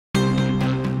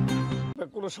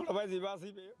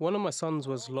One of my sons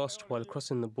was lost while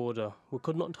crossing the border. We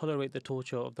could not tolerate the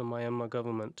torture of the Myanmar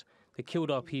government. They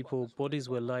killed our people, bodies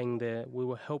were lying there, we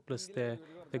were helpless there.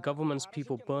 The government's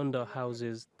people burned our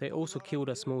houses. They also killed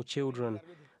our small children.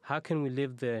 How can we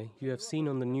live there? You have seen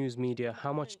on the news media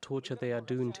how much torture they are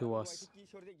doing to us.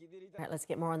 All right, let's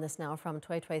get more on this now from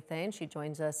Htwe Htwe Thein. She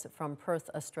joins us from Perth,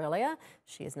 Australia.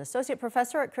 She is an associate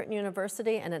professor at Curtin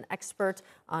University and an expert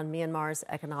on Myanmar's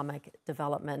economic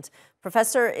development.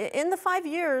 Professor, in the 5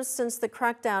 years since the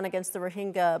crackdown against the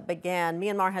Rohingya began,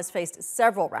 Myanmar has faced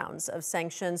several rounds of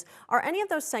sanctions. Are any of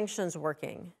those sanctions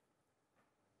working?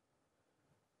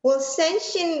 Well,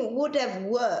 sanction would have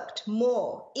worked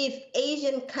more if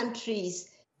Asian countries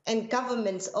and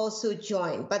governments also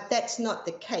join, but that's not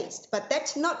the case. But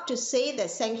that's not to say that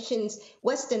sanctions,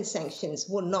 Western sanctions,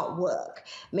 will not work.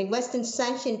 I mean, Western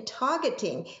sanctions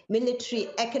targeting military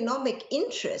economic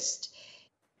interest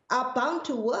are bound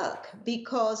to work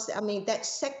because, I mean, that's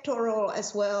sectoral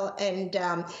as well. And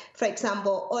for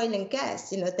example, oil and gas,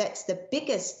 that's the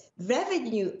biggest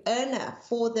revenue earner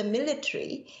for the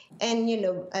military. And,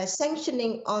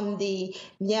 sanctioning on the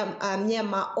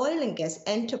Myanmar oil and gas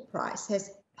enterprise has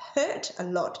hurt a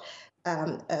lot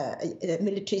the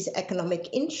military's economic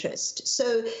interest.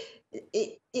 So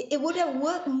it would have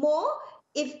worked more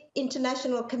if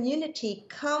international community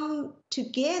come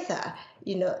together,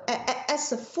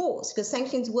 as a force, because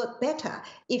sanctions work better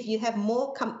if you have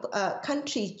more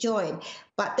countries join.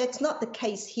 But that's not the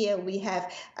case here. We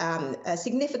have a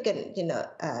significant,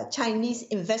 Chinese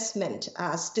investment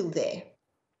still there.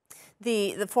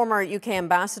 The former UK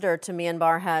ambassador to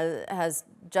Myanmar has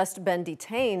just been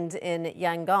detained in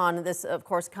Yangon. This, of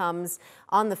course, comes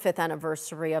on the 5th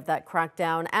anniversary of that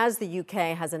crackdown, as the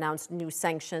UK has announced new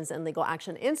sanctions and legal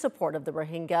action in support of the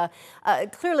Rohingya.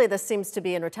 Clearly, this seems to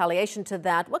be in retaliation to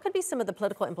that. What could be some of the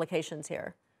political implications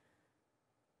here?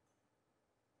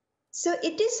 So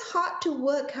it is hard to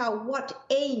work out what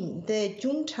aim the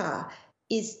junta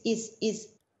is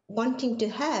wanting to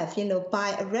have,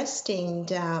 by arresting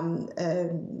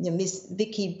Miss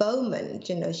Vicky Bowman.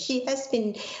 She has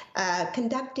been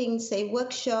conducting, say,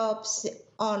 workshops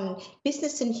on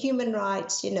business and human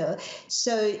rights,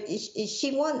 So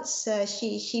she wants,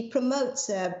 she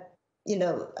promotes,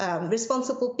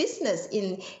 responsible business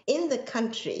in the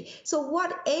country. So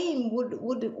what aim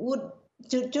would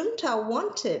the junta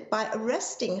wanted by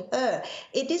arresting her?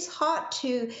 It is hard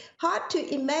to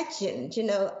imagine,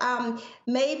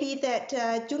 maybe that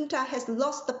junta has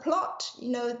lost the plot.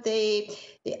 They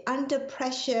under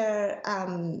pressure,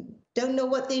 don't know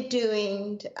what they're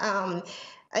doing. I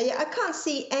can't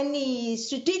see any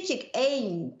strategic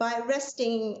aim by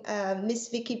arresting Miss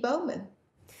Vicky Bowman.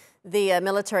 The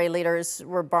military leaders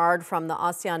were barred from the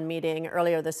ASEAN meeting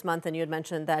earlier this month, and you had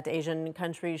mentioned that Asian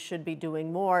countries should be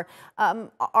doing more.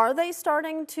 Are they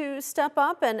starting to step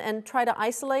up and try to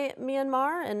isolate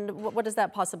Myanmar? And what does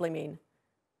that possibly mean?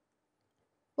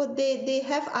 Well, they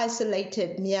have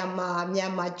isolated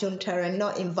Myanmar junta and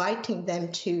not inviting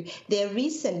them to their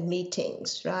recent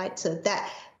meetings, right? So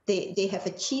that they have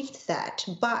achieved that.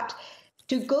 But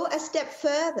to go a step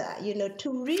further,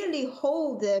 to really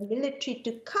hold the military to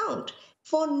account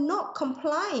for not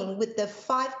complying with the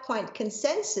 5-point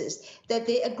consensus that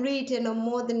they agreed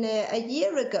more than a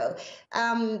year ago.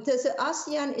 The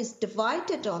ASEAN is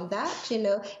divided on that.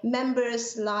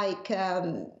 Members like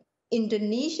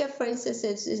Indonesia, for instance,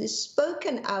 has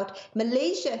spoken out.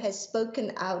 Malaysia has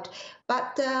spoken out,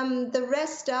 but the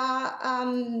rest are,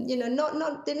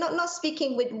 they're not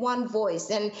speaking with one voice.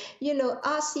 And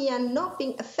ASEAN not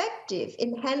being effective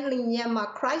in handling Myanmar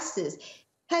crisis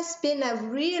has been a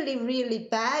really, really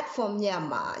bad for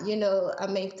Myanmar.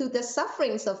 Through the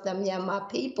sufferings of the Myanmar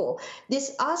people,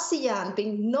 this ASEAN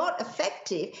being not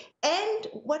effective, and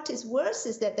what is worse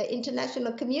is that the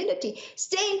international community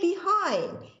staying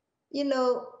behind.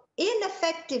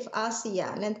 Ineffective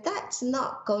ASEAN, and that's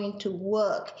not going to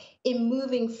work in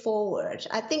moving forward.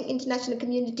 I think international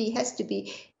community has to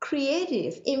be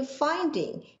creative in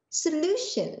finding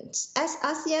solutions, as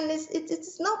ASEAN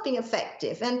it's not being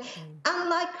effective and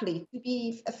unlikely to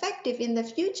be effective in the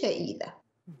future either.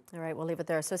 All right, we'll leave it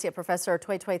there. Associate Professor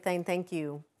Htwe Htwe Thein, thank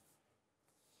you.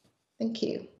 Thank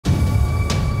you.